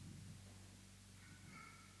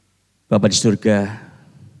Bapa di surga,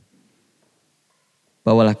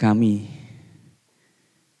 bawalah kami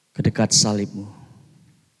ke dekat salib-Mu.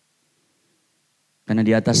 Karena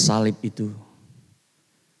di atas salib itu,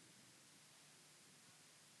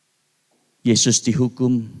 Yesus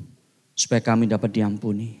dihukum supaya kami dapat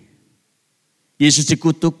diampuni. Yesus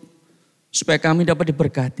dikutuk supaya kami dapat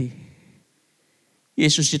diberkati.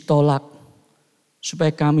 Yesus ditolak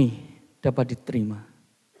supaya kami dapat diterima.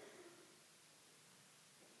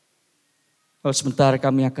 Kalau sebentar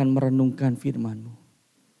kami akan merenungkan firman-Mu.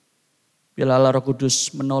 Biarlah Allah Roh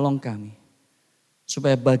Kudus menolong kami.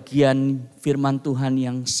 Supaya bagian firman Tuhan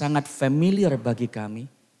yang sangat familiar bagi kami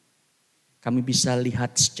bisa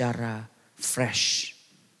lihat secara fresh.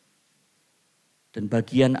 Dan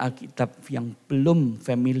bagian Alkitab yang belum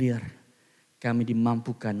familiar, kami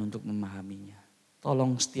dimampukan untuk memahaminya.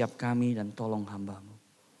 Tolong setiap kami dan tolong hamba-Mu.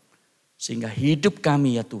 Sehingga hidup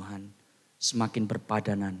kami ya Tuhan semakin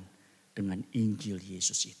berpadanan dengan Injil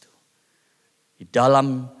Yesus itu. Di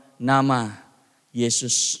dalam nama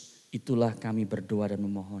Yesus itulah kami berdoa dan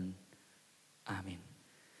memohon. Amin.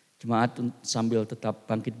 Jemaat sambil tetap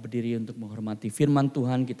bangkit berdiri untuk menghormati firman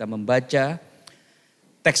Tuhan, kita membaca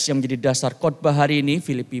teks yang menjadi dasar khotbah hari ini,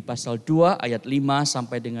 Filipi pasal 2 ayat 5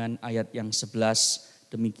 sampai dengan ayat yang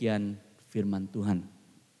 11. Demikian firman Tuhan.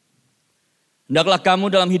 Hendaklah kamu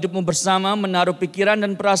dalam hidupmu bersama menaruh pikiran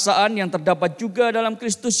dan perasaan yang terdapat juga dalam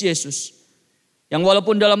Kristus Yesus. Yang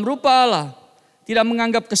walaupun dalam rupa Allah, tidak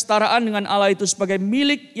menganggap kesetaraan dengan Allah itu sebagai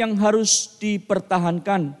milik yang harus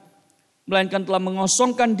dipertahankan. Melainkan telah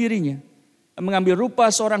mengosongkan dirinya dan mengambil rupa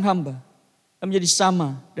seorang hamba dan menjadi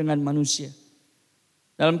sama dengan manusia.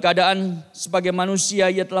 Dalam keadaan sebagai manusia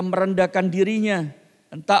ia telah merendahkan dirinya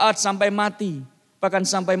dan taat sampai mati. Bahkan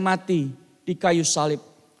sampai mati di kayu salib.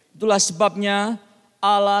 Itulah sebabnya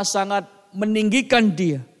Allah sangat meninggikan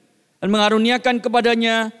dia dan mengaruniakan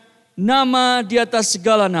kepadanya nama di atas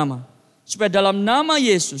segala nama. Supaya dalam nama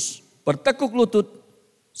Yesus bertekuk lutut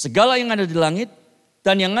segala yang ada di langit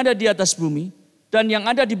dan yang ada di atas bumi dan yang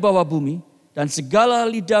ada di bawah bumi. Dan segala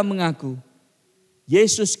lidah mengaku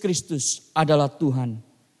Yesus Kristus adalah Tuhan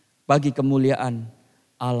bagi kemuliaan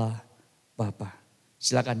Allah Bapa.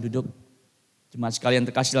 Silakan duduk. Jemaat sekalian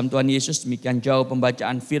terkasih dalam Tuhan Yesus, demikian jauh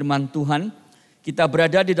pembacaan firman Tuhan. Kita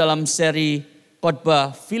berada di dalam seri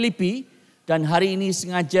khotbah Filipi dan hari ini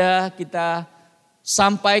sengaja kita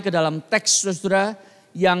sampai ke dalam teks saudara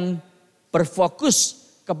yang berfokus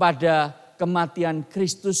kepada kematian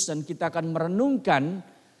Kristus dan kita akan merenungkan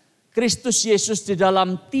Kristus Yesus di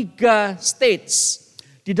dalam 3 stage,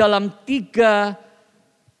 di dalam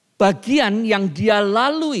 3 bagian yang dia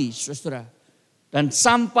lalui saudara. Dan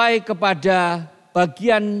sampai kepada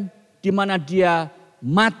bagian di mana dia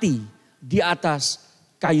mati di atas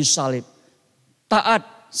kayu salib. Taat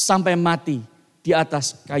sampai mati di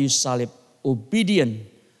atas kayu salib. Obedient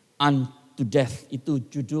unto death. Itu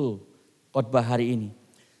judul khotbah hari ini.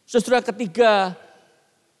 Saudara, ketiga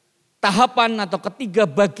tahapan atau ketiga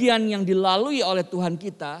bagian yang dilalui oleh Tuhan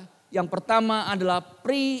kita. Yang pertama adalah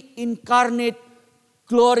pre-incarnate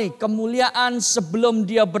glory, kemuliaan sebelum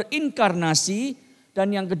dia berinkarnasi.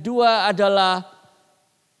 Dan yang kedua adalah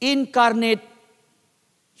incarnate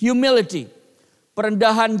humility,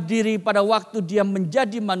 perendahan diri pada waktu dia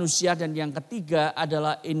menjadi manusia. Dan yang ketiga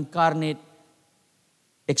adalah incarnate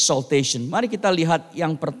exaltation. Mari kita lihat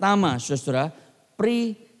yang pertama saudara,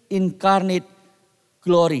 pre-incarnate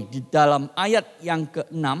glory. Di dalam ayat yang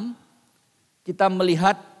ke-6 kita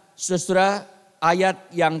melihat saudara, ayat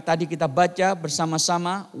yang tadi kita baca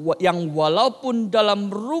bersama-sama, yang walaupun dalam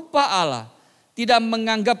rupa Allah tidak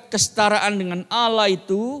menganggap kesetaraan dengan Allah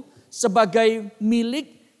itu sebagai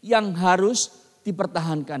milik yang harus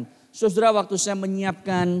dipertahankan. Saudara, waktu saya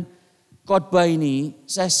menyiapkan khotbah ini,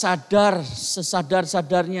 saya sadar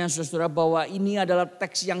sesadar-sadarnya saudara bahwa ini adalah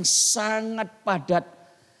teks yang sangat padat.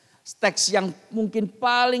 Teks yang mungkin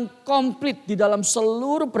paling komplit di dalam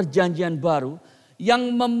seluruh perjanjian baru. Yang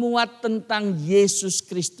memuat tentang Yesus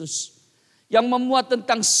Kristus. Yang memuat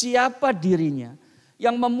tentang siapa dirinya.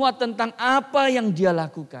 Yang memuat tentang apa yang dia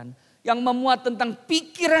lakukan. Yang memuat tentang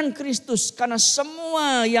pikiran Kristus. Karena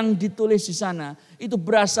semua yang ditulis di sana itu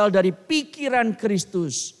berasal dari pikiran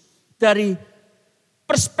Kristus. Dari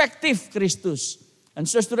perspektif Kristus. Dan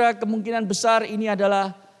saudara, kemungkinan besar ini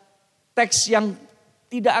adalah teks yang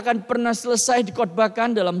tidak akan pernah selesai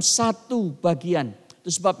dikhotbahkan dalam satu bagian. Itu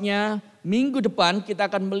sebabnya minggu depan kita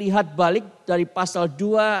akan melihat balik dari pasal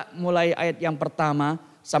 2 mulai ayat yang pertama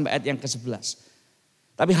sampai ayat yang ke-11.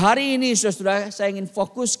 Tapi hari ini saudara, saya ingin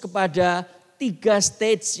fokus kepada 3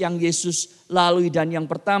 stage yang Yesus lalui. Dan yang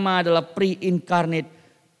pertama adalah pre-incarnate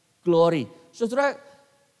glory. Saudara,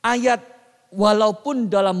 ayat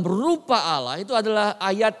walaupun dalam rupa Allah itu adalah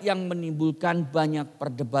ayat yang menimbulkan banyak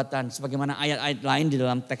perdebatan. Sebagaimana ayat-ayat lain di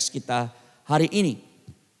dalam teks kita hari ini.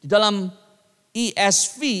 Di dalam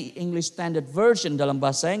ESV, English Standard Version, dalam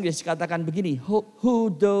bahasa Inggris dikatakan begini.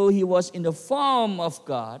 Who though he was in the form of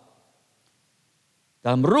God.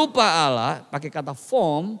 Dalam rupa Allah, pakai kata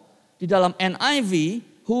form. Di dalam NIV,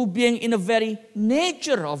 who being in the very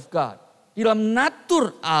nature of God. Di dalam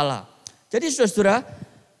natur Allah. Jadi saudara,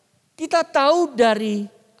 kita tahu dari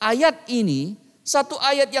ayat ini, satu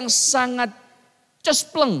ayat yang sangat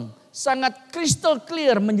cespleng, sangat crystal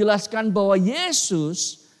clear menjelaskan bahwa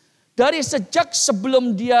Yesus dari sejak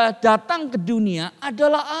sebelum dia datang ke dunia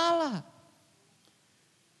adalah Allah.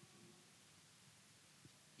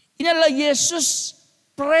 Ini adalah Yesus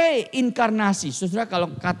pre-inkarnasi. Saudara, kalau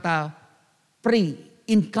kata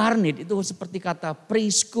pre-incarnate itu seperti kata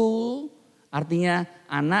preschool, artinya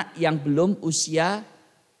anak yang belum usia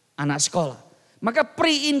anak sekolah. Maka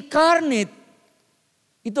pre-incarnate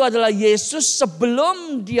itu adalah Yesus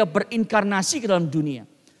sebelum dia berinkarnasi ke dalam dunia.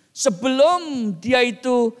 Sebelum dia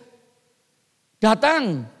itu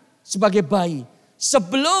datang sebagai bayi.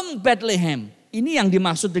 Sebelum Bethlehem. Ini yang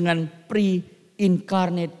dimaksud dengan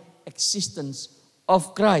pre-incarnate existence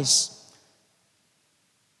of Christ.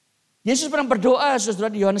 Yesus pernah berdoa, saudara,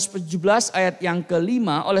 di Yohanes 17 ayat yang ke-5.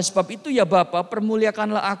 Oleh sebab itu ya Bapa,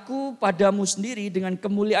 permuliakanlah aku padamu sendiri dengan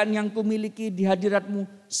kemuliaan yang kumiliki di hadiratmu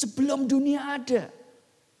sebelum dunia ada.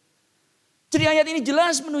 Jadi ayat ini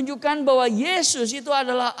jelas menunjukkan bahwa Yesus itu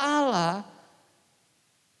adalah Allah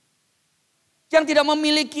yang tidak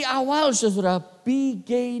memiliki awal, saudara,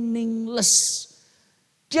 beginningless.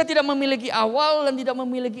 Dia tidak memiliki awal dan tidak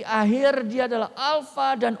memiliki akhir, dia adalah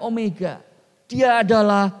Alfa dan Omega. Dia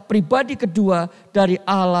adalah pribadi kedua dari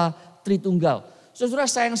Allah Tritunggal. Saudara,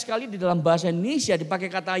 sayang sekali di dalam bahasa Indonesia dipakai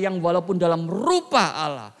kata yang walaupun dalam rupa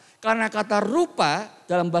Allah. Karena kata rupa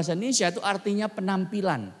dalam bahasa Indonesia itu artinya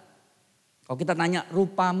penampilan. Kalau kita tanya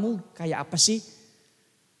rupamu kayak apa sih?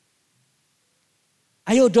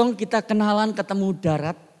 Ayo dong kita kenalan ketemu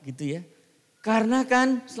darat gitu ya. Karena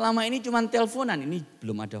kan selama ini cuma teleponan. Ini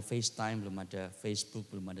belum ada FaceTime, belum ada Facebook,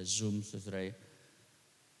 belum ada Zoom, saudara ya.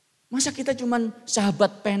 Masa kita cuma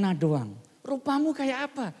sahabat pena doang? Rupamu kayak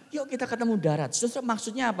apa? Yuk kita ketemu darat. Saudara,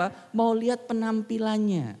 maksudnya apa? Mau lihat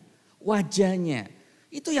penampilannya, wajahnya.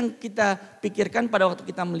 Itu yang kita pikirkan pada waktu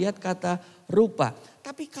kita melihat kata rupa.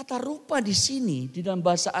 Tapi kata rupa di sini di dalam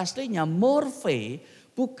bahasa aslinya morphe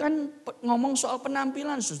bukan ngomong soal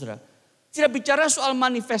penampilan, saudara. Tidak bicara soal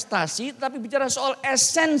manifestasi, tapi bicara soal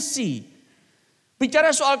esensi.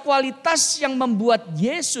 Bicara soal kualitas yang membuat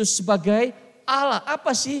Yesus sebagai Allah.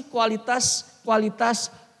 Apa sih kualitas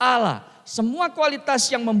Allah? Semua kualitas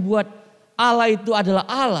yang membuat Allah itu adalah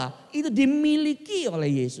Allah, itu dimiliki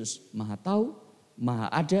oleh Yesus. Maha tahu, maha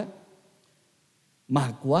ada,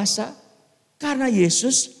 maha kuasa. Karena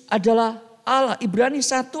Yesus adalah Allah. Ibrani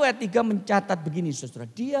 1 ayat 3 mencatat begini, saudara.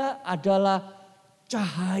 Dia adalah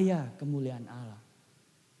cahaya kemuliaan Allah.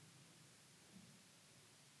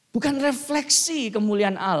 Bukan refleksi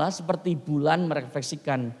kemuliaan Allah seperti bulan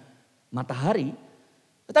merefleksikan matahari.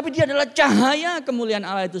 Tetapi dia adalah cahaya kemuliaan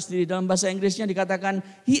Allah itu sendiri. Dalam bahasa Inggrisnya dikatakan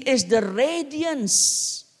He is the radiance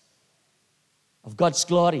of God's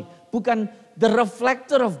glory. Bukan the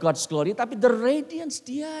reflector of God's glory, tapi the radiance.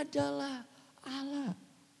 Dia adalah Allah.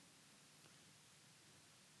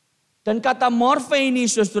 Dan kata morphe ini,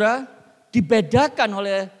 saudara, dibedakan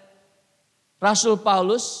oleh Rasul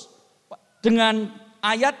Paulus dengan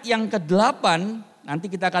ayat yang ke-8. Nanti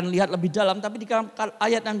kita akan lihat lebih dalam, tapi di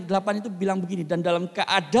ayat yang ke-8 itu bilang begini. Dan dalam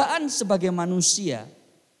keadaan sebagai manusia.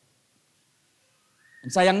 Dan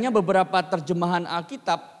sayangnya beberapa terjemahan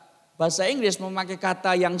Alkitab bahasa Inggris memakai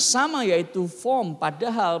kata yang sama yaitu form.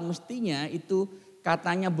 Padahal mestinya itu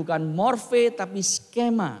katanya bukan morphe tapi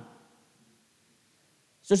skema.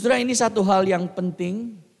 Saudara, ini satu hal yang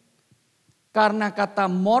penting. Karena kata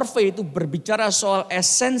morphe itu berbicara soal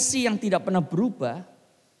esensi yang tidak pernah berubah.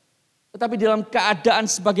 Tetapi dalam keadaan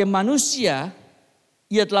sebagai manusia,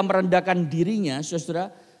 ia telah merendahkan dirinya,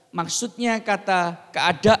 saudara. Maksudnya kata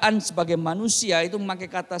keadaan sebagai manusia itu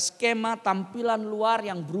memakai kata skema tampilan luar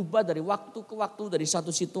yang berubah dari waktu ke waktu, dari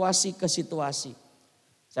satu situasi ke situasi.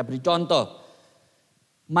 Saya beri contoh.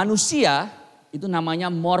 Manusia itu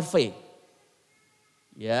namanya morphe.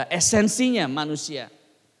 Ya, esensinya manusia.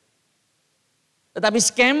 Tetapi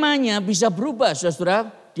skemanya bisa berubah,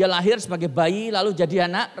 saudara. Dia lahir sebagai bayi, lalu jadi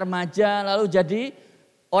anak, remaja, lalu jadi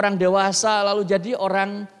orang dewasa, lalu jadi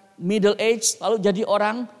orang middle age, lalu jadi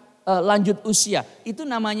orang lanjut usia. Itu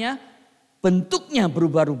namanya bentuknya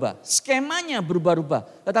berubah-ubah, skemanya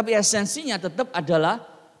berubah-ubah. Tetapi esensinya tetap adalah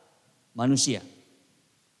manusia.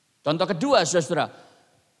 Contoh kedua, saudara,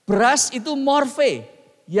 beras itu morfe,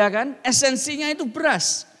 ya kan? Esensinya itu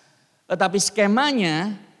beras. Tetapi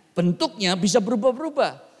skemanya, bentuknya bisa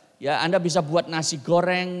berubah-ubah. Ya, Anda bisa buat nasi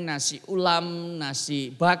goreng, nasi ulam,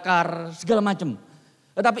 nasi bakar, segala macam.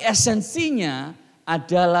 Tetapi esensinya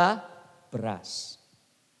adalah beras.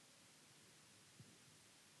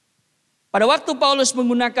 Pada waktu Paulus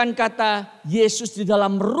menggunakan kata Yesus di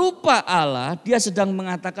dalam rupa Allah, dia sedang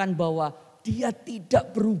mengatakan bahwa dia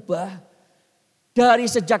tidak berubah dari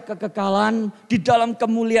sejak kekekalan di dalam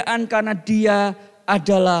kemuliaan karena dia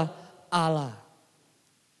adalah Allah.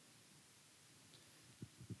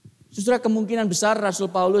 Saudara, kemungkinan besar Rasul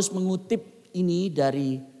Paulus mengutip ini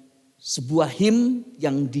dari sebuah him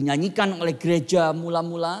yang dinyanyikan oleh gereja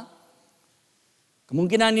mula-mula.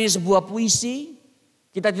 Kemungkinan ini sebuah puisi.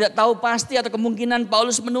 Kita tidak tahu pasti atau kemungkinan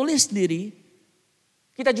Paulus menulis sendiri.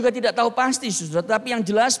 Kita juga tidak tahu pasti, saudara. Tapi yang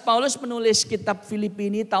jelas Paulus menulis kitab Filipi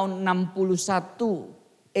ini tahun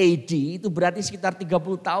 61 AD. Itu berarti sekitar 30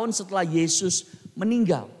 tahun setelah Yesus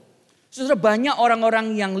meninggal. Saudara, banyak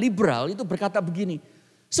orang-orang yang liberal itu berkata begini.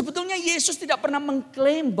 Sebetulnya Yesus tidak pernah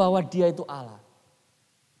mengklaim bahwa dia itu Allah.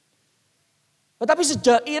 Tetapi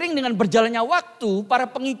seiring dengan berjalannya waktu, para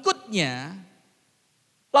pengikutnya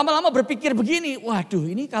lama-lama berpikir begini, waduh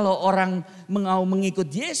ini kalau orang mau mengikut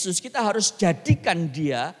Yesus, kita harus jadikan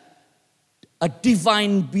dia a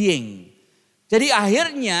divine being. Jadi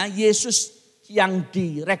akhirnya Yesus yang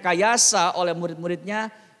direkayasa oleh murid-muridnya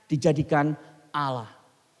dijadikan Allah.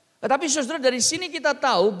 Tetapi saudara, dari sini kita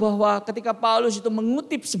tahu bahwa ketika Paulus itu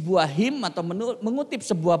mengutip sebuah him atau mengutip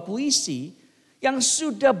sebuah puisi yang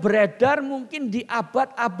sudah beredar mungkin di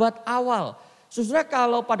abad-abad awal. Saudara,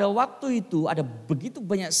 kalau pada waktu itu ada begitu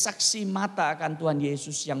banyak saksi mata akan Tuhan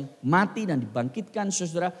Yesus yang mati dan dibangkitkan,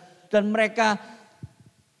 saudara. Dan mereka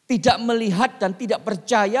tidak melihat dan tidak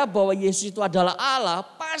percaya bahwa Yesus itu adalah Allah,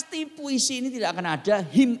 pasti puisi ini tidak akan ada,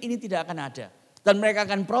 him ini tidak akan ada. Dan mereka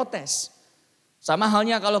akan protes. Sama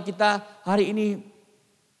halnya kalau kita hari ini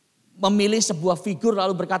memilih sebuah figur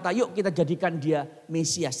lalu berkata, yuk kita jadikan dia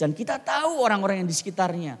Mesias. Dan kita tahu orang-orang yang di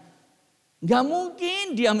sekitarnya. Gak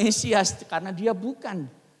mungkin dia Mesias karena dia bukan.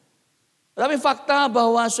 Tapi fakta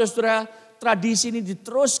bahwa saudara, tradisi ini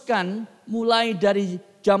diteruskan mulai dari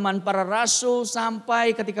zaman para rasul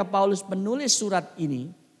sampai ketika Paulus menulis surat ini,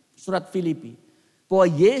 surat Filipi. Bahwa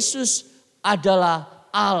Yesus adalah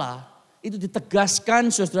Allah. Itu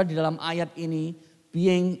ditegaskan saudara di dalam ayat ini,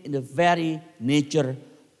 being in the very nature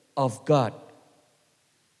of God.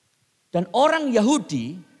 Dan orang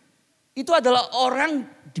Yahudi itu adalah orang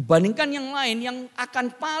dibandingkan yang lain yang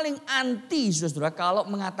akan paling anti saudara kalau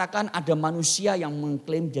mengatakan ada manusia yang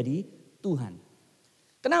mengklaim jadi Tuhan.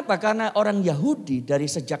 Kenapa? Karena orang Yahudi dari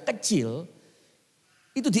sejak kecil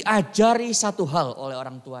itu diajari satu hal oleh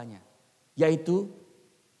orang tuanya. Yaitu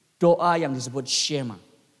doa yang disebut Shema.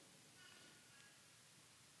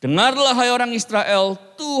 Dengarlah hai orang Israel,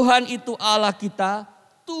 Tuhan itu Allah kita,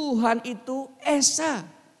 Tuhan itu Esa.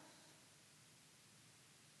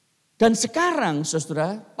 Dan sekarang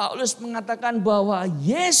saudara, Paulus mengatakan bahwa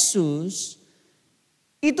Yesus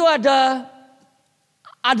itu adalah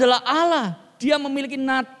Allah. Dia memiliki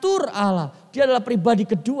natur Allah. Dia adalah pribadi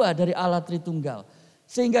kedua dari Allah Tritunggal.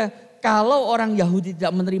 Sehingga kalau orang Yahudi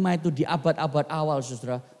tidak menerima itu di abad-abad awal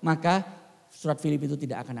saudara, maka surat Filipi itu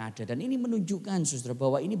tidak akan ada. Dan ini menunjukkan saudara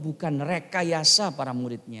bahwa ini bukan rekayasa para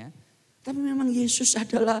muridnya. Tapi memang Yesus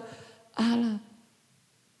adalah Allah.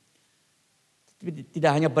 Tidak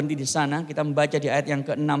hanya berhenti di sana, kita membaca di ayat yang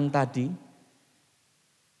ke-6 tadi.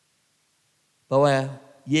 Bahwa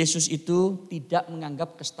Yesus itu tidak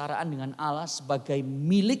menganggap kesetaraan dengan Allah sebagai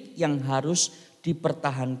milik yang harus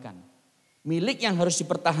dipertahankan. Milik yang harus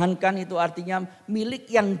dipertahankan itu artinya milik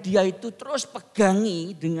yang dia itu terus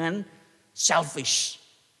pegangi dengan selfish.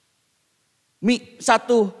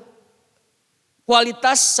 Satu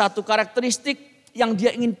kualitas, satu karakteristik yang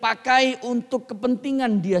dia ingin pakai untuk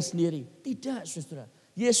kepentingan dia sendiri. Tidak saudara.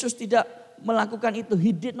 Yesus tidak melakukan itu.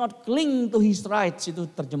 He did not cling to his rights. Itu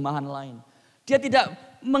terjemahan lain. Dia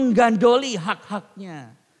tidak menggandoli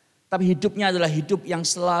hak-haknya. Tapi hidupnya adalah hidup yang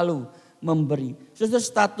selalu memberi. Saudara,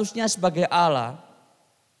 statusnya sebagai Allah.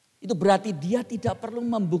 Itu berarti dia tidak perlu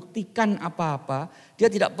membuktikan apa-apa.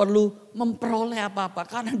 Dia tidak perlu memperoleh apa-apa.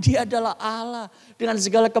 Karena dia adalah Allah. Dengan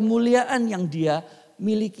segala kemuliaan yang dia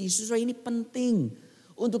miliki. Saudara, ini penting.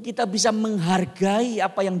 Untuk kita bisa menghargai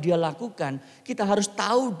apa yang dia lakukan. Kita harus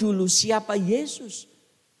tahu dulu siapa Yesus.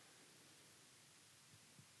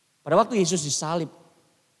 Pada waktu Yesus disalib.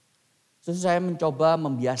 Saya mencoba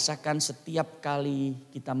membiasakan setiap kali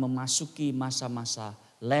kita memasuki masa-masa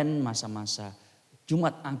Lent, masa-masa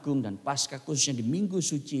Jumat Agung dan Paskah khususnya di Minggu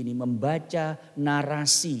Suci ini membaca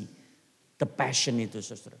narasi The Passion itu,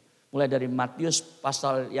 saudara. Mulai dari Matius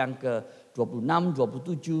pasal yang ke-26,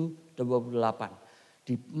 27, dan 28.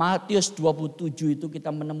 Di Matius 27 itu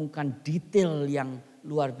kita menemukan detail yang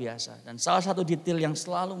luar biasa. Dan salah satu detail yang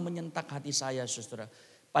selalu menyentak hati saya, saudara.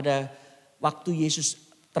 Pada waktu Yesus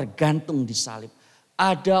tergantung di salib.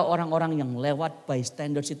 Ada orang-orang yang lewat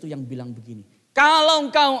bystanders itu yang bilang begini. Kalau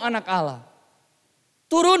engkau anak Allah,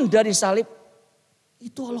 turun dari salib.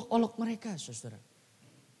 Itu olok-olok mereka, saudara.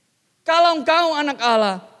 Kalau engkau anak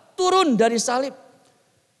Allah, turun dari salib.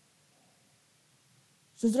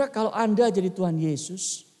 Saudara, kalau Anda jadi Tuhan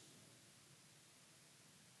Yesus,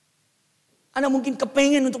 Anda mungkin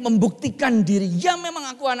kepengen untuk membuktikan diri. Ya memang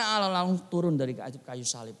aku anak Allah, lalu turun dari kayu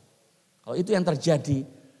salib. Kalau itu yang terjadi,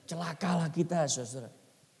 celakalah kita, saudara.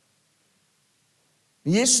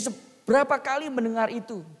 Yesus berapa kali mendengar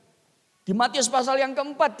itu. Di Matius pasal yang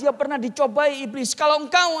keempat, dia pernah dicobai iblis. Kalau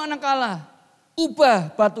engkau anak Allah,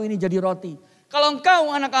 ubah batu ini jadi roti. Kalau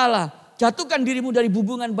engkau anak Allah, jatuhkan dirimu dari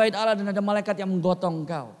bubungan bait Allah dan ada malaikat yang menggotong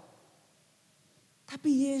engkau.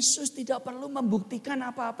 Tapi Yesus tidak perlu membuktikan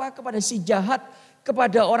apa-apa kepada si jahat,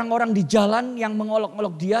 kepada orang-orang di jalan yang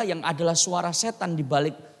mengolok-olok dia, yang adalah suara setan di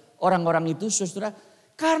balik orang-orang itu, saudara.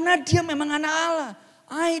 Karena dia memang anak Allah.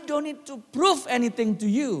 I don't need to prove anything to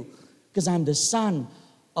you, because I'm the son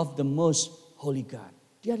of the most holy God.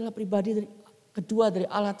 Dia adalah pribadi kedua dari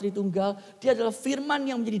Allah Tritunggal. Dia adalah firman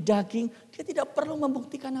yang menjadi daging. Dia tidak perlu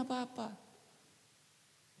membuktikan apa-apa.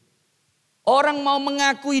 Orang mau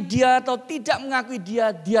mengakui dia atau tidak mengakui dia,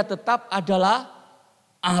 dia tetap adalah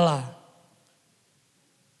Allah.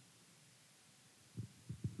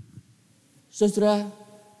 Saudara,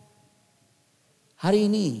 hari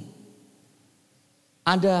ini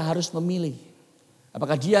Anda harus memilih.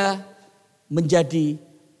 Apakah dia menjadi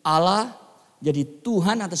Allah, jadi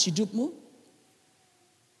Tuhan atas hidupmu?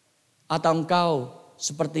 Atau engkau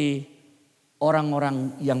seperti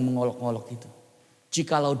orang-orang yang mengolok-olok itu?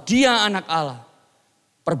 Jikalau dia anak Allah,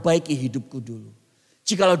 perbaiki hidupku dulu.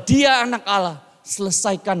 Jikalau dia anak Allah,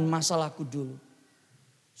 selesaikan masalahku dulu.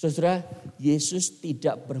 Saudara, Yesus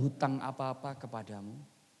tidak berhutang apa-apa kepadamu.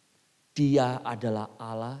 Dia adalah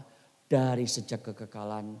Allah dari sejak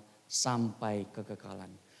kekekalan sampai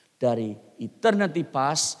kekekalan. Dari eternity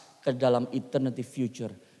past ke dalam eternity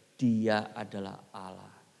future. Dia adalah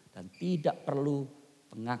Allah. Dan tidak perlu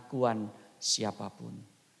pengakuan siapapun.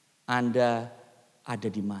 Anda ada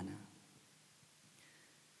di mana.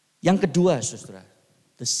 Yang kedua, saudara.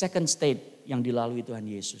 The second state yang dilalui Tuhan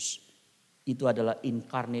Yesus. Itu adalah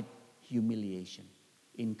incarnate humiliation.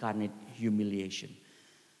 Incarnate humiliation.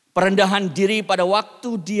 Perendahan diri pada waktu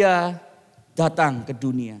dia datang ke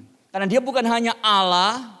dunia. Karena dia bukan hanya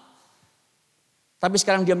Allah, tapi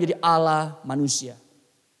sekarang dia menjadi Allah manusia.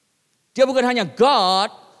 Dia bukan hanya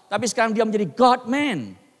God, tapi sekarang dia menjadi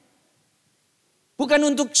God-man. Bukan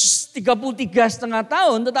untuk 33,5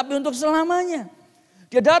 tahun, tetapi untuk selamanya.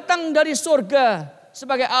 Dia datang dari surga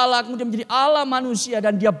sebagai Allah, kemudian menjadi Allah manusia.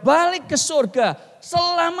 Dan dia balik ke surga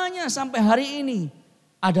selamanya sampai hari ini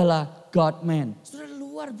adalah God-man. Sudah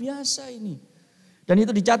luar biasa ini. Dan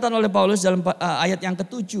itu dicatat oleh Paulus dalam ayat yang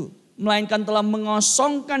ke-7. Melainkan telah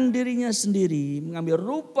mengosongkan dirinya sendiri, mengambil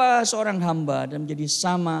rupa seorang hamba dan menjadi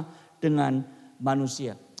sama dengan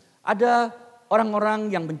manusia. Ada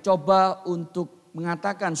orang-orang yang mencoba untuk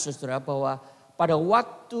mengatakan, saudara, bahwa pada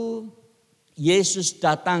waktu Yesus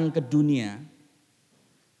datang ke dunia,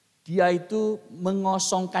 dia itu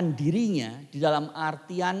mengosongkan dirinya di dalam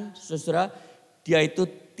artian, saudara, dia itu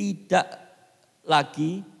tidak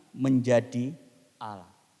lagi menjadi Allah.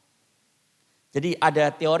 Jadi ada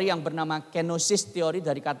teori yang bernama kenosis teori,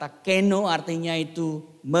 dari kata keno artinya itu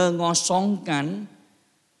mengosongkan.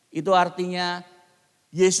 Itu artinya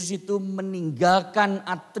Yesus itu meninggalkan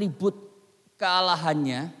atribut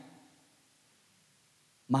kealahannya.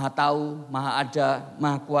 Maha tahu, maha ada,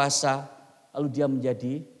 maha kuasa. Lalu dia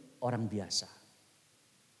menjadi orang biasa.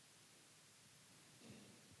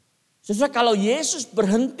 Saudara, kalau Yesus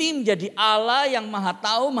berhenti menjadi Allah yang maha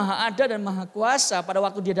tahu, maha ada dan maha kuasa pada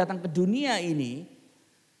waktu dia datang ke dunia ini,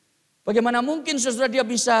 bagaimana mungkin saudara dia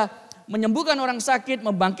bisa menyembuhkan orang sakit,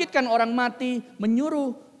 membangkitkan orang mati,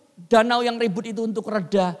 menyuruh danau yang ribut itu untuk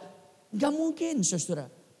reda? Enggak mungkin, saudara.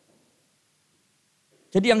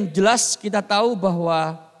 Jadi yang jelas kita tahu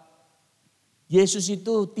bahwa Yesus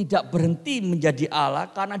itu tidak berhenti menjadi Allah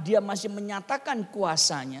karena dia masih menyatakan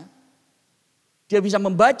kuasanya. Dia bisa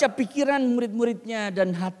membaca pikiran murid-muridnya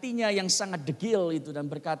dan hatinya yang sangat degil itu dan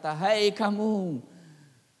berkata, "Hai kamu,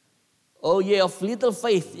 oh ye of little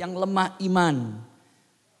faith, yang lemah iman.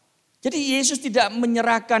 Jadi Yesus tidak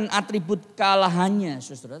menyerahkan atribut kealahannya,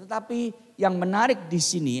 saudara. Tetapi yang menarik di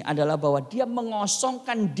sini adalah bahwa dia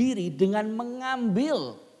mengosongkan diri dengan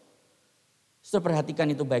mengambil. Saudara perhatikan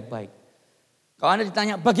itu baik-baik. Kalau Anda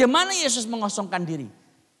ditanya bagaimana Yesus mengosongkan diri?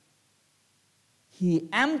 He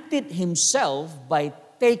emptied himself by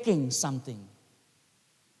taking something.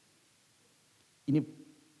 Ini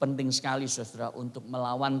penting sekali saudara untuk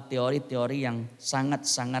melawan teori-teori yang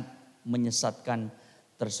sangat-sangat menyesatkan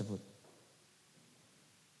tersebut.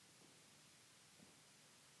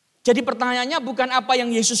 Jadi pertanyaannya bukan apa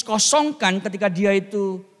yang Yesus kosongkan ketika dia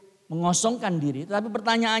itu mengosongkan diri. Tapi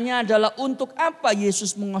pertanyaannya adalah untuk apa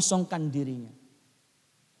Yesus mengosongkan dirinya.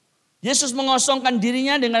 Yesus mengosongkan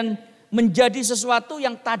dirinya dengan menjadi sesuatu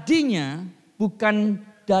yang tadinya bukan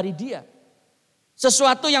dari dia.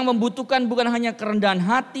 Sesuatu yang membutuhkan bukan hanya kerendahan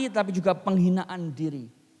hati tapi juga penghinaan diri.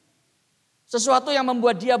 Sesuatu yang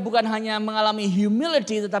membuat dia bukan hanya mengalami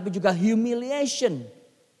humility tetapi juga humiliation.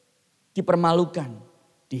 Dipermalukan,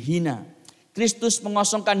 dihina. Kristus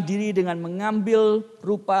mengosongkan diri dengan mengambil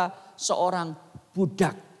rupa seorang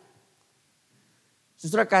budak.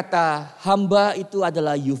 Saudara, kata hamba itu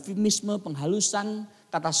adalah eufemisme, penghalusan.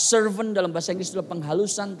 Kata servant dalam bahasa Inggris adalah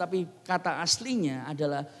penghalusan. Tapi kata aslinya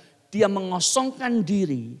adalah dia mengosongkan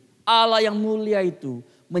diri. Allah yang mulia itu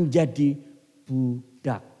menjadi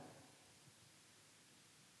budak.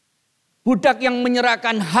 Budak yang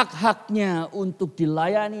menyerahkan hak-haknya untuk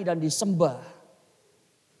dilayani dan disembah.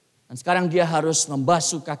 Dan sekarang dia harus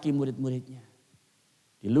membasuh kaki murid-muridnya.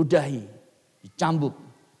 Diludahi, dicambuk,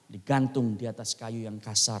 digantung di atas kayu yang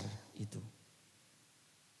kasar itu.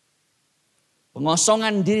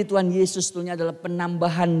 Pengosongan diri Tuhan Yesus sebetulnya adalah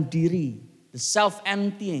penambahan diri. The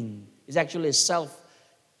self-emptying is actually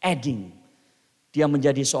self-adding. Dia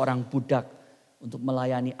menjadi seorang budak untuk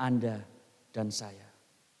melayani Anda dan saya.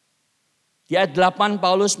 Di ayat 8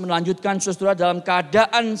 Paulus melanjutkan saudara dalam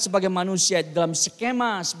keadaan sebagai manusia, dalam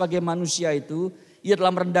skema sebagai manusia itu, ia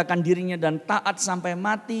telah merendahkan dirinya dan taat sampai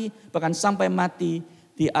mati, bahkan sampai mati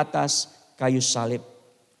di atas kayu salib.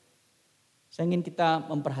 Saya ingin kita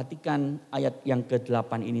memperhatikan ayat yang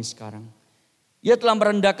ke-8 ini sekarang. Ia telah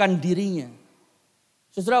merendahkan dirinya.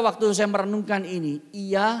 Saudara, waktu saya merenungkan ini,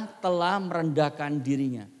 ia telah merendahkan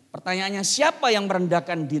dirinya. Pertanyaannya, siapa yang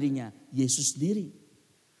merendahkan dirinya? Yesus sendiri.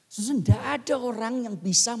 Saudara, tidak ada orang yang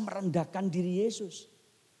bisa merendahkan diri Yesus.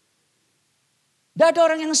 Tidak ada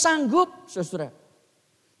orang yang sanggup, saudara.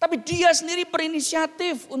 Tapi dia sendiri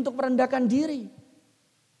berinisiatif untuk merendahkan diri.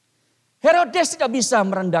 Herodes tidak bisa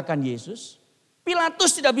merendahkan Yesus.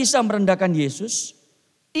 Pilatus tidak bisa merendahkan Yesus.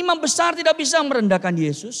 Imam besar tidak bisa merendahkan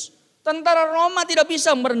Yesus. Tentara Roma tidak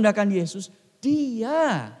bisa merendahkan Yesus.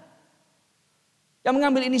 Dia yang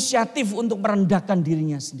mengambil inisiatif untuk merendahkan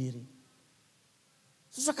dirinya sendiri.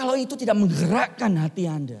 Susah kalau itu tidak menggerakkan hati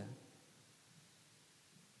Anda.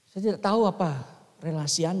 Saya tidak tahu apa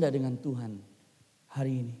relasi Anda dengan Tuhan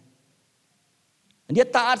hari ini. Dan dia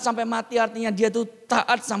taat sampai mati, artinya dia itu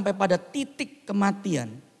taat sampai pada titik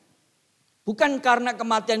kematian. Bukan karena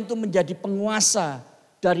kematian itu menjadi penguasa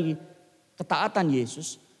dari ketaatan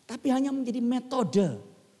Yesus, tapi hanya menjadi metode.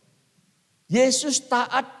 Yesus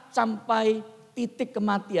taat sampai titik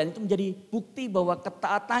kematian, itu menjadi bukti bahwa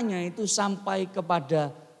ketaatannya itu sampai kepada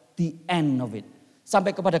the end of it.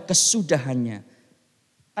 Sampai kepada kesudahannya.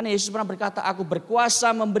 Karena Yesus pernah berkata, aku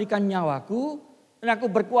berkuasa memberikan nyawaku dan aku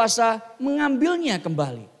berkuasa mengambilnya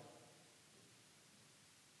kembali.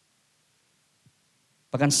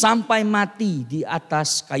 Bahkan sampai mati di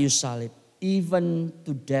atas kayu salib. Even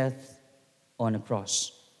to death on a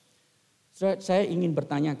cross. Saya ingin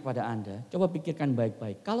bertanya kepada Anda, coba pikirkan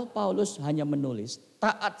baik-baik. Kalau Paulus hanya menulis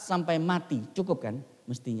taat sampai mati, cukup kan?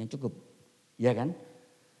 Mestinya cukup, ya kan?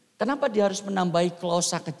 Kenapa dia harus menambahi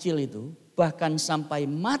klausa kecil itu, bahkan sampai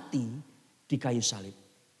mati di kayu salib?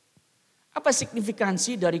 Apa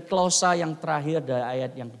signifikansi dari klausa yang terakhir dari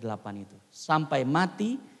ayat yang ke-8 itu? Sampai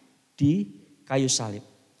mati di kayu salib.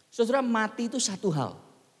 Saudara, mati itu satu hal.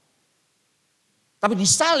 Tapi di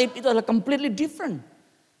salib itu adalah completely different.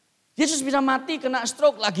 Yesus bisa mati kena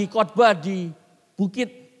stroke lagi khotbah di bukit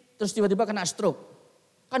terus tiba-tiba kena stroke.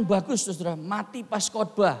 Kan bagus saudara, mati pas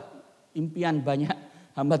khotbah. Impian banyak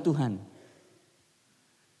hamba Tuhan.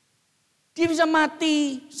 Dia bisa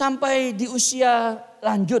mati sampai di usia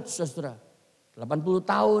lanjut saudara. 80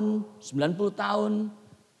 tahun, 90 tahun.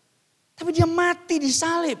 Tapi dia mati di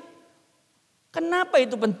salib. Kenapa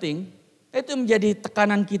itu penting? Itu menjadi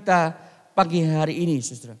tekanan kita pagi hari ini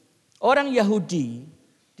saudara. Orang Yahudi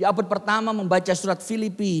di abad pertama membaca surat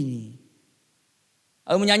Filipi ini.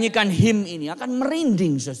 Lalu menyanyikan him ini akan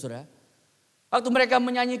merinding saudara. Waktu mereka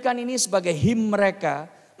menyanyikan ini sebagai him mereka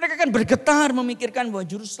Mereka akan bergetar memikirkan bahwa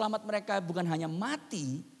juru selamat mereka bukan hanya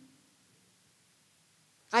mati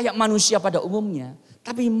kayak manusia pada umumnya,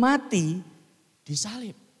 tapi mati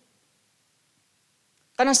disalib.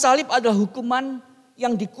 Karena salib adalah hukuman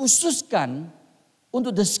yang dikhususkan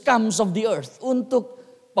untuk the scums of the earth, untuk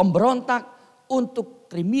pemberontak, untuk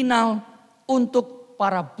kriminal, untuk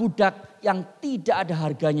para budak yang tidak ada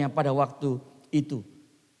harganya pada waktu itu.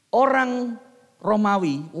 Orang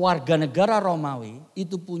Romawi, warga negara Romawi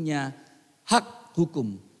itu punya hak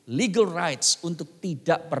hukum, legal rights untuk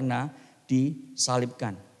tidak pernah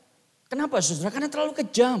disalibkan. Kenapa saudara? Karena terlalu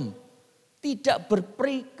kejam, tidak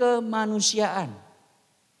berperi kemanusiaan.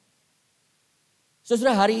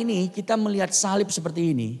 Saudara, hari ini kita melihat salib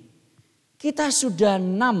seperti ini, kita sudah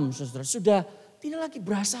saudara, sudah tidak lagi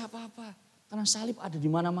berasa apa-apa. Karena salib ada di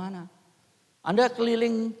mana-mana. Anda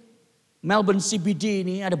keliling Melbourne CBD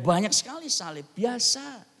ini ada banyak sekali salib,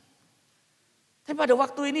 biasa. Tapi pada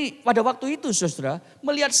waktu itu saudara,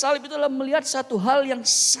 melihat salib itu adalah melihat satu hal yang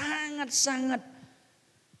sangat-sangat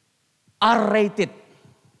R-rated.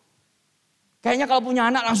 Kayaknya kalau punya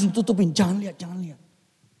anak langsung tutupin, jangan lihat.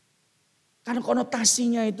 Karena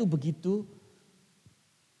konotasinya itu begitu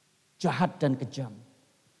jahat dan kejam.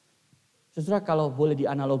 Saudara, kalau boleh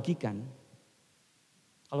dianalogikan,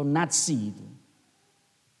 kalau Nazi itu,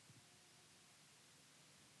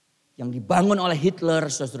 yang dibangun oleh Hitler,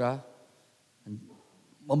 saudara,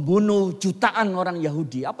 membunuh jutaan orang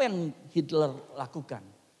Yahudi. Apa yang Hitler lakukan?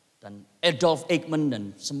 Dan Adolf Eichmann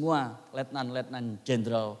dan semua letnan-letnan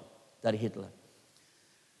jenderal dari Hitler.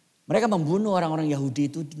 Mereka membunuh orang-orang Yahudi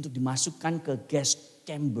itu untuk dimasukkan ke gas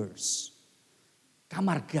chambers,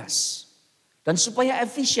 kamar gas. Dan supaya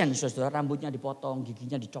efisien, saudara, rambutnya dipotong,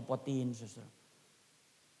 giginya dicopotin, saudara.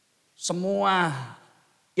 Semua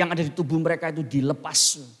yang ada di tubuh mereka itu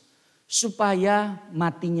dilepas. Supaya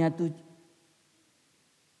matinya itu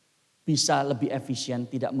bisa lebih efisien,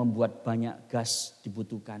 tidak membuat banyak gas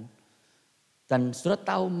dibutuhkan. Dan saudara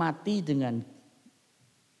tahu mati dengan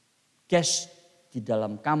gas di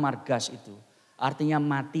dalam kamar gas itu artinya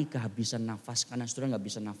mati kehabisan nafas karena saudara nggak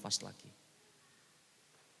bisa nafas lagi.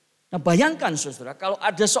 Nah bayangkan saudara kalau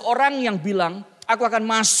ada seorang yang bilang aku akan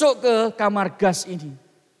masuk ke kamar gas ini.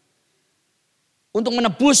 Untuk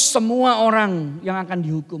menebus semua orang yang akan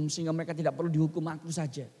dihukum sehingga mereka tidak perlu dihukum, aku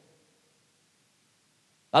saja.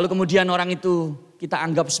 Lalu kemudian orang itu kita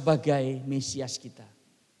anggap sebagai Mesias kita.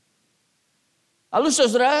 Lalu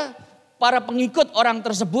saudara, para pengikut orang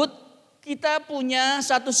tersebut, kita punya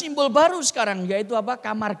satu simbol baru sekarang, yaitu apa?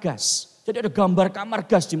 Kamar gas. Jadi ada gambar kamar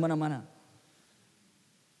gas di mana-mana.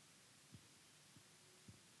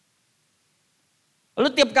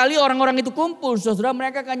 Lalu tiap kali orang-orang itu kumpul, saudara,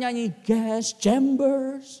 mereka akan nyanyi gas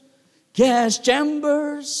chambers,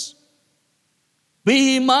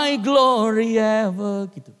 be my glory ever,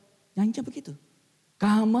 gitu. Nyanyinya begitu.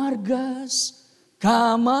 Kamar gas,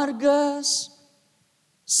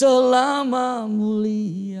 selama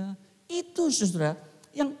mulia. Itu saudara,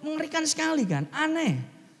 yang mengerikan sekali kan, aneh.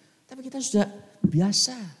 Tapi kita sudah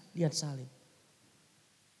biasa lihat salib.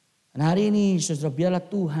 Dan hari ini saudara, biarlah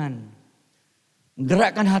Tuhan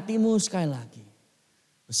menggerakkan hatimu sekali lagi.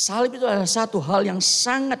 Salib itu adalah satu hal yang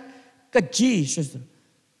sangat keji, saudara.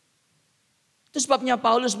 Itu sebabnya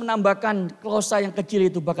Paulus menambahkan klausa yang kecil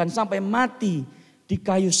itu bahkan sampai mati di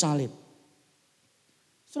kayu salib.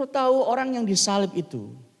 Saudara tahu orang yang disalib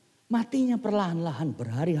itu matinya perlahan-lahan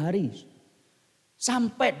berhari-hari.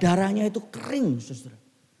 Sampai darahnya itu kering, saudara.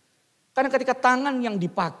 Karena ketika tangan yang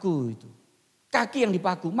dipaku itu, kaki yang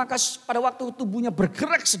dipaku, maka pada waktu tubuhnya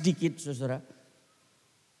bergerak sedikit, saudara.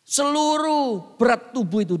 Seluruh berat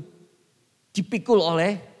tubuh itu dipikul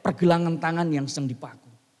oleh pergelangan tangan yang sedang dipaku.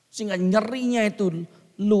 Sehingga nyerinya itu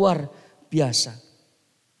luar biasa.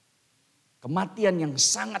 Kematian yang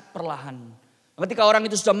sangat perlahan. Ketika orang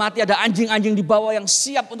itu sudah mati ada anjing-anjing di bawah yang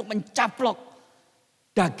siap untuk mencaplok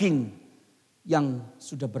daging yang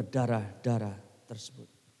sudah berdarah-darah tersebut.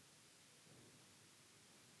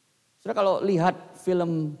 Saudara kalau lihat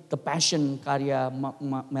film The Passion karya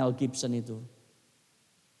Mel Gibson itu.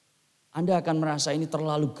 Anda akan merasa ini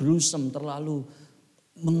terlalu gruesome, terlalu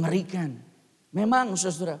mengerikan. Memang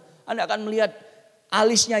saudara, Anda akan melihat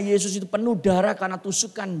alisnya Yesus itu penuh darah karena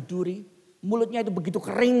tusukan duri. Mulutnya itu begitu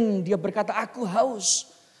kering, dia berkata aku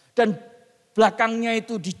haus. Dan belakangnya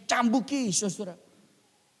itu dicambuki saudara.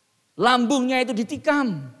 Lambungnya itu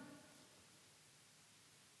ditikam.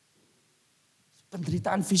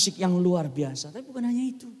 Penderitaan fisik yang luar biasa. Tapi bukan hanya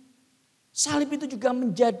itu. Salib itu juga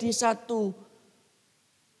menjadi satu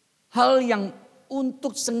hal yang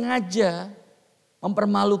untuk sengaja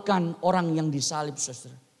mempermalukan orang yang disalib,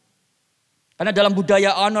 saudara. Karena dalam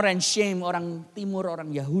budaya honor and shame orang timur,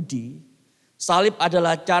 orang Yahudi, salib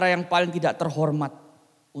adalah cara yang paling tidak terhormat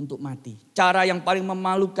untuk mati. Cara yang paling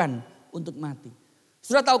memalukan untuk mati.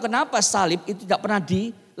 Sudah tahu kenapa salib itu tidak pernah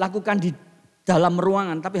dilakukan di dalam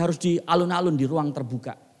ruangan, tapi harus di alun-alun, di ruang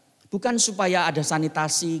terbuka. Bukan supaya ada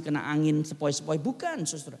sanitasi, kena angin, sepoi-sepoi. Bukan,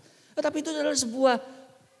 saudara. Tetapi itu adalah sebuah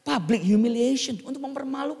public humiliation. Untuk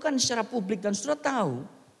mempermalukan secara publik. Dan saudara tahu,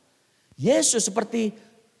 Yesus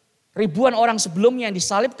seperti ribuan orang sebelumnya yang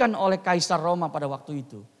disalibkan oleh Kaisar Roma pada waktu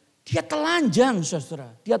itu. Dia telanjang,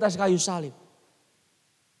 saudara, di atas kayu salib.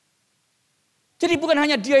 Jadi bukan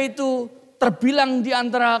hanya dia itu terbilang di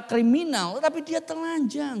antara kriminal, tapi dia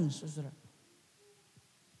telanjang, saudara.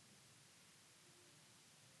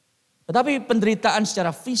 Tetapi penderitaan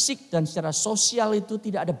secara fisik dan secara sosial itu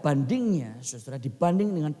tidak ada bandingnya, saudara,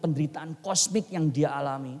 dibanding dengan penderitaan kosmik yang dia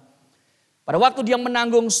alami. Pada waktu dia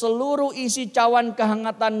menanggung seluruh isi cawan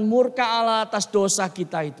kehangatan murka Allah atas dosa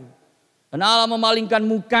kita itu. Dan Allah memalingkan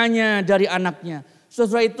mukanya dari anaknya.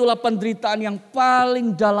 Saudara, itulah penderitaan yang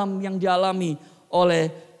paling dalam yang dialami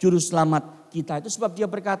oleh juru selamat kita. Itu sebab dia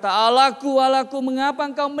berkata, Allahku, Allahku, mengapa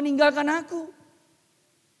engkau meninggalkan aku?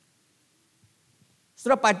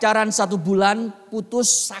 Saudara, pacaran 1 bulan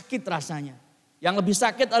putus sakit rasanya. Yang lebih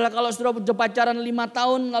sakit adalah kalau saudara sudah pacaran 5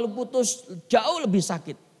 tahun lalu putus, jauh lebih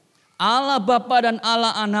sakit. Allah Bapa dan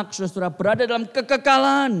Allah Anak, saudara, berada dalam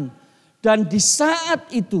kekekalan. Dan di saat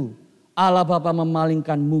itu Allah Bapa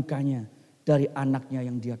memalingkan mukanya dari anaknya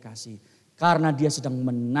yang dia kasih. Karena dia sedang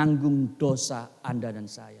menanggung dosa Anda dan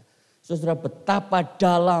saya. Saudara, betapa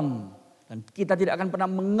dalam. Dan kita tidak akan pernah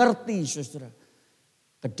mengerti, saudara,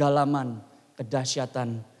 kedalaman,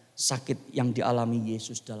 kedahsyatan sakit yang dialami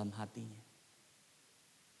Yesus dalam hatinya.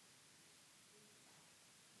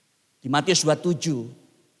 Di Matius 27,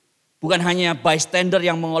 bukan hanya bystander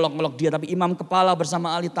yang mengolok-olok dia, tapi imam kepala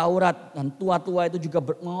bersama ahli Taurat dan tua-tua itu juga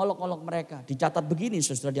mengolok-olok mereka. Dicatat begini,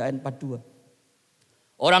 saudara, di ayat 42.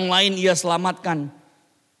 Orang lain ia selamatkan,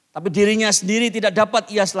 tapi dirinya sendiri tidak dapat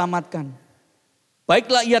ia selamatkan.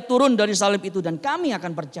 Baiklah ia turun dari salib itu dan kami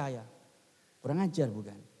akan percaya. Kurang ajar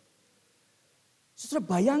bukan?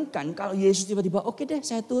 Saudara, bayangkan kalau Yesus tiba-tiba, oke deh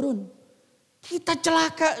saya turun. Kita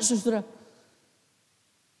celaka, saudara.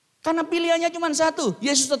 Karena pilihannya cuma satu.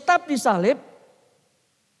 Yesus tetap disalib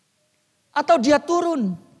atau dia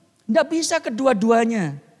turun. Tidak bisa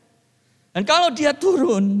kedua-duanya. Dan kalau dia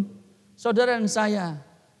turun, saudara dan saya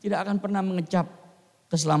tidak akan pernah mengecap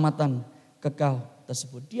keselamatan kekal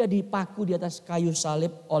tersebut. Dia dipaku di atas kayu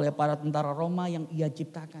salib oleh para tentara Roma yang ia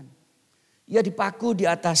ciptakan. Ia dipaku di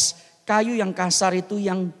atas kayu yang kasar itu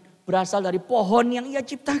yang berasal dari pohon yang ia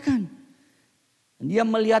ciptakan. Dan dia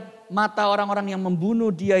melihat mata orang-orang yang membunuh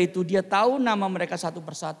dia itu. Dia tahu nama mereka satu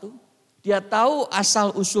persatu. Dia tahu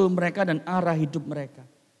asal usul mereka dan arah hidup mereka.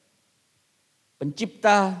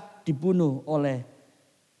 Pencipta dibunuh oleh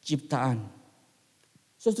ciptaan.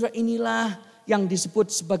 Saudara, inilah yang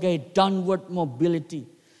disebut sebagai downward mobility.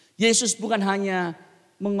 Yesus bukan hanya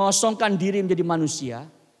mengosongkan diri menjadi manusia,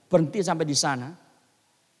 berhenti sampai di sana.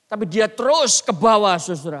 Tapi dia terus ke bawah,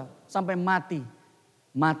 saudara, sampai mati.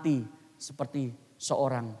 Mati seperti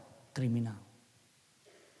seorang kriminal.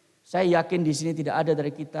 Saya yakin di sini tidak ada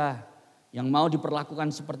dari kita yang mau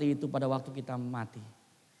diperlakukan seperti itu pada waktu kita mati.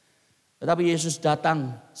 Tetapi Yesus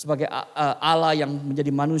datang sebagai Allah yang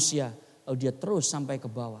menjadi manusia. Lalu dia terus sampai ke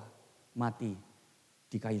bawah, mati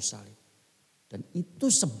di kayu salib. Dan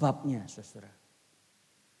itu sebabnya, saudara,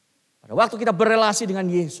 pada waktu kita berelasi dengan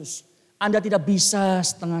Yesus, Anda tidak bisa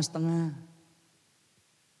setengah-setengah.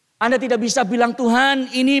 Anda tidak bisa bilang,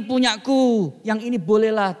 Tuhan ini punyaku, yang ini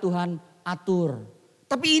bolehlah Tuhan atur.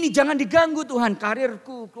 Tapi ini jangan diganggu Tuhan,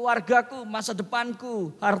 karirku, keluargaku, masa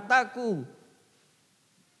depanku, hartaku.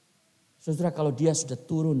 Saudara, kalau dia sudah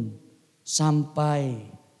turun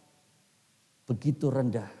sampai begitu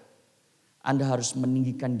rendah, Anda harus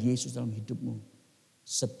meninggikan Yesus dalam hidupmu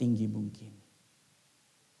setinggi mungkin.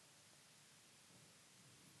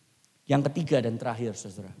 Yang ketiga dan terakhir,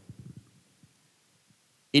 saudara,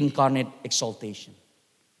 incarnate exaltation.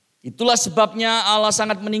 Itulah sebabnya Allah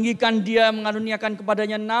sangat meninggikan dia, mengaruniakan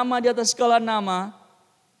kepadanya nama di atas segala nama.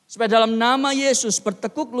 Supaya dalam nama Yesus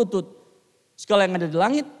bertekuk lutut segala yang ada di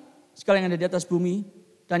langit, segala yang ada di atas bumi,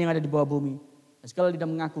 dan yang ada di bawah bumi. Dan segala lidah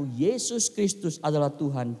mengaku Yesus Kristus adalah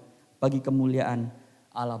Tuhan bagi kemuliaan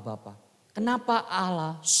Allah Bapa. Kenapa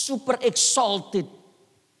Allah super exalted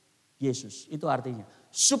Yesus? Itu artinya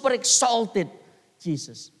super exalted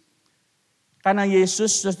Jesus. Karena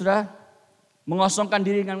Yesus, saudara, mengosongkan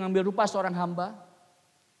diri dengan mengambil rupa seorang hamba.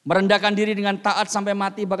 Merendahkan diri dengan taat sampai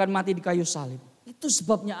mati, bahkan mati di kayu salib. Itu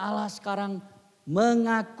sebabnya Allah sekarang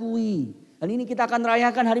mengakui Dan ini kita akan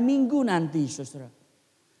rayakan hari Minggu nanti, saudara.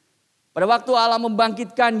 Pada waktu Allah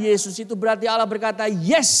membangkitkan Yesus itu berarti Allah berkata,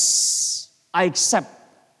 yes, I accept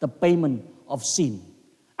the payment of sin.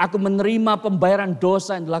 Aku menerima pembayaran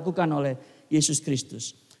dosa yang dilakukan oleh Yesus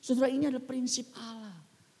Kristus. Saudara, ini adalah prinsip Allah.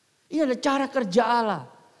 Ini adalah cara kerja Allah.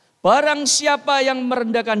 Barang siapa yang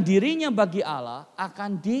merendahkan dirinya bagi Allah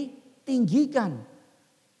akan ditinggikan.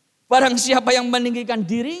 Barang siapa yang meninggikan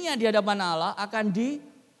dirinya di hadapan Allah akan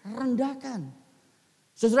direndahkan.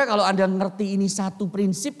 Saudara, kalau Anda ngerti ini satu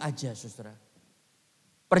prinsip aja, saudara.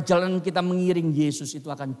 Perjalanan kita mengiring Yesus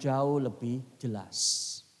itu akan jauh lebih jelas.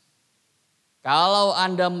 Kalau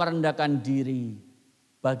Anda merendahkan diri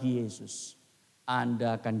bagi Yesus,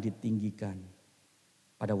 Anda akan ditinggikan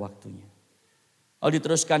pada waktunya. Lalu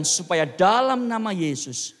diteruskan supaya dalam nama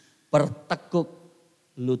Yesus bertekuk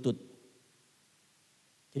lutut.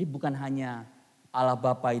 Jadi bukan hanya Allah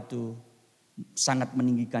Bapa itu sangat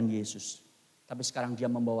meninggikan Yesus. Tapi sekarang dia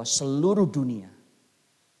membawa seluruh dunia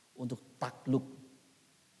untuk takluk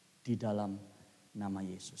di dalam nama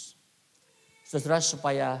Yesus. Saudara,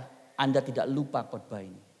 supaya Anda tidak lupa khotbah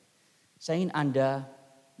ini. Saya ingin Anda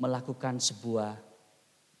melakukan sebuah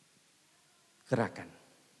gerakan.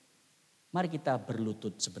 Mari kita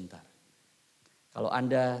berlutut sebentar. Kalau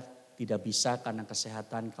Anda tidak bisa karena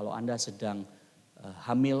kesehatan, kalau Anda sedang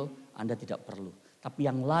hamil, Anda tidak perlu. Tapi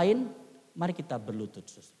yang lain, mari kita berlutut.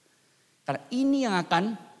 Karena ini yang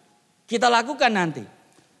akan kita lakukan nanti.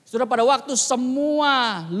 Saudara, pada waktu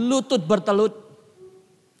semua lutut bertelut,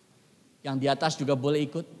 yang di atas juga boleh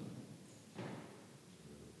ikut.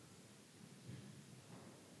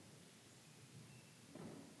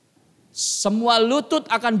 Semua lutut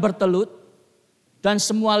akan bertelut dan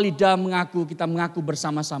semua lidah kita mengaku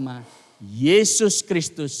bersama-sama, Yesus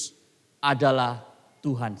Kristus adalah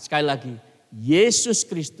Tuhan. Sekali lagi, Yesus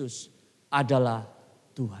Kristus adalah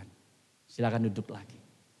Tuhan. Silakan duduk lagi.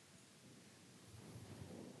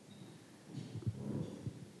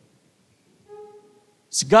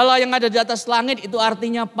 Segala yang ada di atas langit itu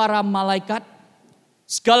artinya para malaikat.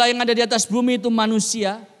 Segala yang ada di atas bumi itu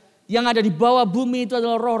manusia. Yang ada di bawah bumi itu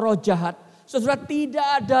adalah roh-roh jahat. Saudara, tidak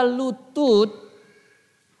ada lutut,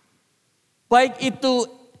 baik itu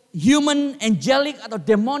human, angelic atau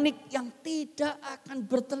demonic, yang tidak akan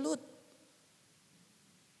bertelut.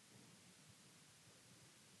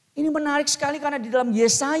 Ini menarik sekali karena di dalam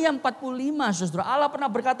Yesaya 45, saudara, Allah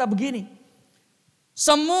pernah berkata begini.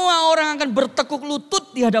 Semua orang akan bertekuk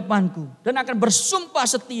lutut di hadapanku dan akan bersumpah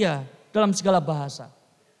setia dalam segala bahasa.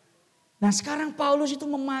 Nah, sekarang Paulus itu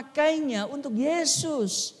memakainya untuk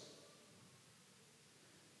Yesus.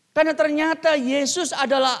 Karena ternyata Yesus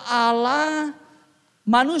adalah Allah,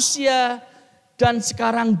 manusia, dan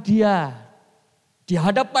sekarang dia, di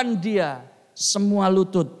hadapan dia, semua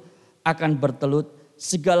lutut akan bertelut.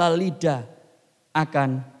 Segala lidah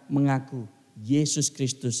akan mengaku Yesus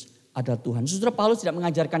Kristus adalah Tuhan. Saudara, Paulus tidak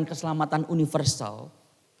mengajarkan keselamatan universal.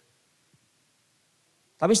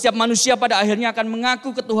 Tapi setiap manusia pada akhirnya akan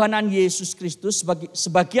mengaku ketuhanan Yesus Kristus.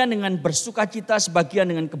 Sebagian dengan bersukacita, sebagian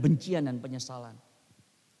dengan kebencian dan penyesalan.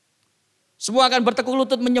 Semua akan bertekuk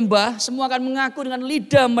lutut menyembah, semua akan mengaku dengan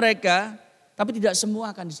lidah mereka. Tapi tidak semua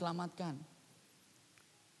akan diselamatkan.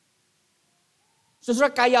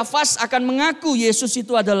 Saudara, Kayafas akan mengaku Yesus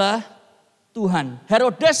itu adalah Tuhan.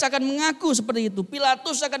 Herodes akan mengaku seperti itu.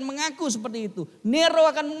 Pilatus akan mengaku seperti itu. Nero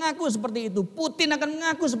akan mengaku seperti itu. Putin akan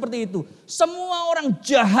mengaku seperti itu. Semua orang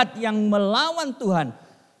jahat yang melawan Tuhan,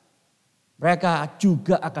 mereka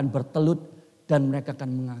juga akan bertelut dan mereka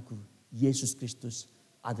akan mengaku Yesus Kristus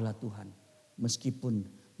adalah Tuhan. Meskipun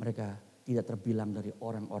mereka tidak terbilang dari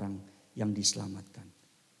orang-orang yang diselamatkan.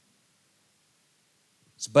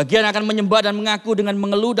 Sebagian akan menyembah dan mengaku dengan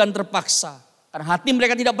mengeluh dan terpaksa. Karena hati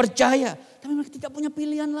mereka tidak percaya. Tapi mereka tidak punya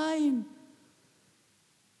pilihan lain.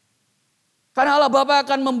 Karena Allah Bapa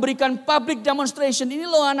akan memberikan public demonstration. Ini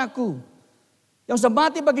loh anakku. Yang sudah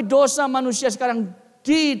mati bagi dosa manusia sekarang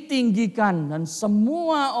ditinggikan. Dan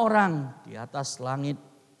semua orang di atas langit,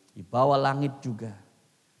 di bawah langit juga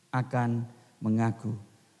akan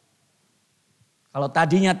mengaku. Kalau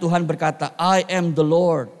tadinya Tuhan berkata, I am the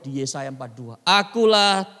Lord di Yesaya 42.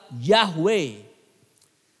 Akulah Yahweh.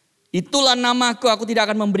 Itulah namaku, aku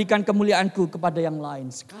tidak akan memberikan kemuliaanku kepada yang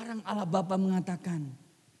lain. Sekarang Allah Bapa mengatakan,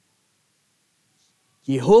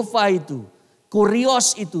 Yehova itu,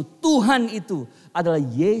 Kurios itu, Tuhan itu adalah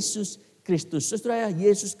Yesus Kristus. Saudara,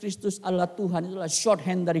 Yesus Kristus adalah Tuhan, itulah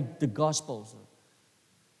shorthand dari the gospel.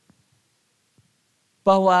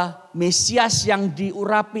 Bahwa Mesias yang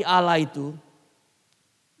diurapi Allah itu,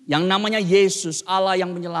 yang namanya Yesus, Allah yang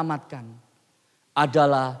menyelamatkan,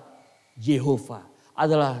 adalah Yehova,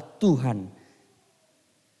 adalah Tuhan.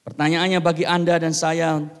 Pertanyaannya bagi Anda dan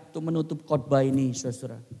saya untuk menutup khotbah ini,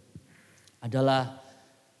 saudara, adalah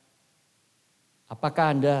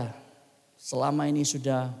apakah Anda selama ini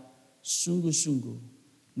sudah sungguh-sungguh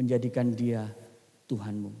menjadikan Dia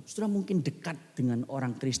Tuhanmu? Saudara mungkin dekat dengan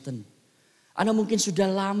orang Kristen. Anda mungkin sudah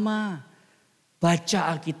lama baca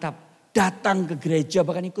Alkitab, datang ke gereja,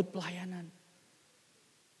 bahkan ikut pelayanan.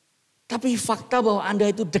 Tapi fakta bahwa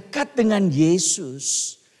Anda itu dekat dengan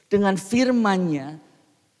Yesus, dengan firman-Nya,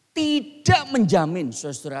 tidak menjamin,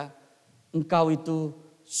 saudara, engkau itu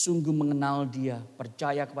sungguh mengenal Dia,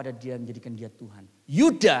 percaya kepada Dia, menjadikan Dia Tuhan.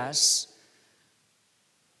 Yudas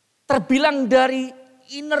terbilang dari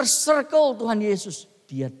inner circle Tuhan Yesus.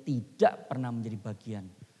 Dia tidak pernah menjadi bagian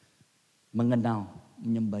mengenal,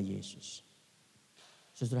 menyembah Yesus.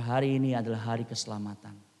 Saudara, hari ini adalah hari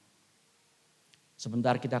keselamatan.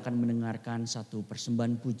 Sebentar kita akan mendengarkan satu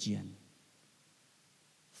persembahan pujian.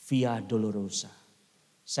 Via Dolorosa.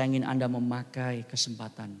 Saya ingin Anda memakai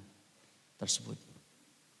kesempatan tersebut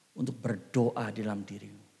untuk berdoa dalam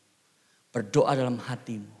dirimu. Berdoa dalam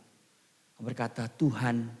hatimu. Berkata,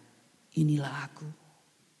 Tuhan, inilah aku.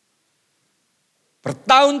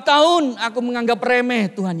 Bertahun-tahun aku menganggap remeh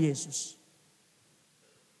Tuhan Yesus.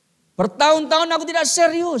 Bertahun-tahun aku tidak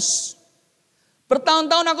serius.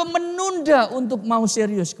 Bertahun-tahun aku menunda untuk mau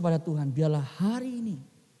serius kepada Tuhan. Biarlah hari ini,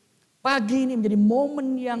 pagi ini menjadi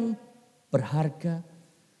momen yang berharga.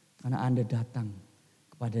 Karena Anda datang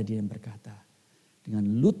kepada Dia yang berkata, dengan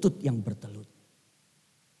lutut yang bertelut.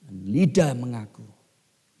 Dan lidah mengaku,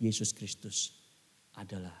 Yesus Kristus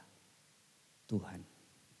adalah Tuhan.